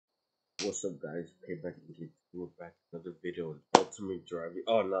What's up, guys? Payback again. We're back with another video on Ultimate Driving.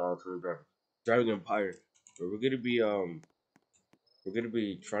 Oh no, Ultimate Driving, Driving Empire. But we're gonna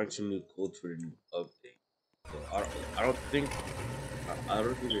be trying some new codes for the new update. So I don't think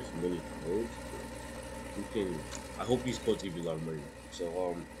there's many codes, but we can. I hope these codes give you a lot of money.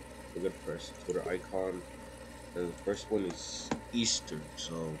 So we're gonna press Twitter icon, and the first one is Easter.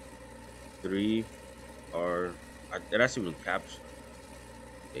 So 3 R. That's even caps.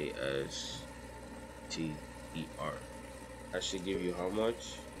 ASTER. That should give you how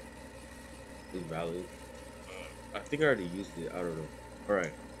much? Invalid. I think I already used it. I don't know. All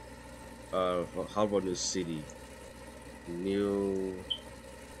right. How about the city? New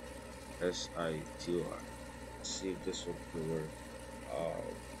SITR. See if this one can work.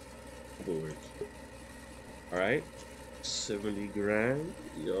 Couple words. All right. 70 grand.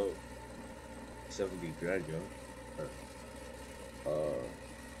 Yo. 70 grand, yo. Uh.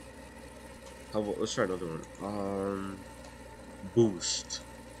 How about let's try another one. Boost.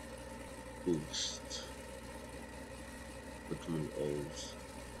 Boost. With too many O's.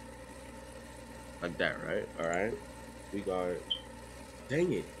 Like that, right? Alright. We got,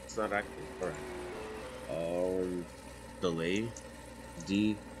 dang it, it's not active. Alright. Delay.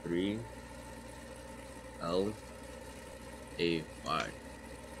 D3 L A Y.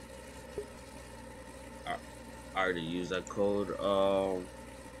 I already used that code.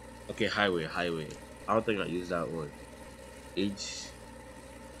 Okay, highway. I don't think I used that one. HGHWY.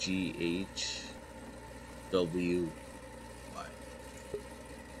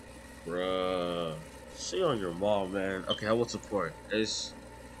 Bruh. Say on your mom, man. Okay, how about support? SUPPORT.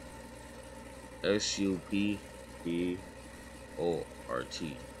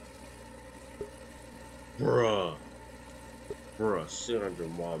 Bruh. Bruh, sit on your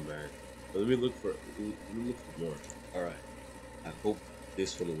mom, man. But let me look for more. Alright. I hope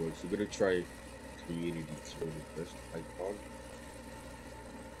this one works. We're gonna try community server first. Icon.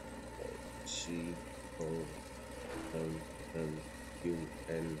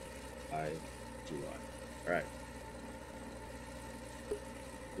 COMMUNIGY. Alright.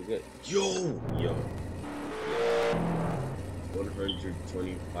 We're good. Yo.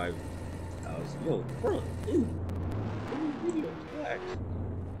 125,000. Yo, bro, dude. Video, relax.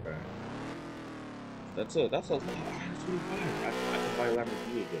 Alright. That's a 125. I can buy a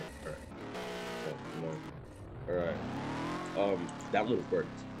Lamborghini again. Alright. Oh, no. Alright. That one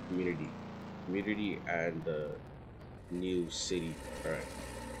worked. Community and new city. Alright.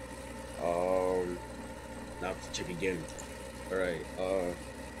 Now I have to check again. Alright,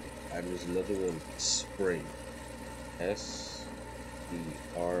 and there's another one, spring. SPRI.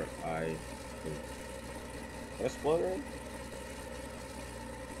 Did I spell it right?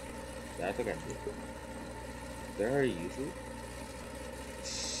 Yeah, I think I did. Did I already use it?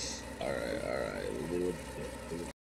 Alright. Let me look at it.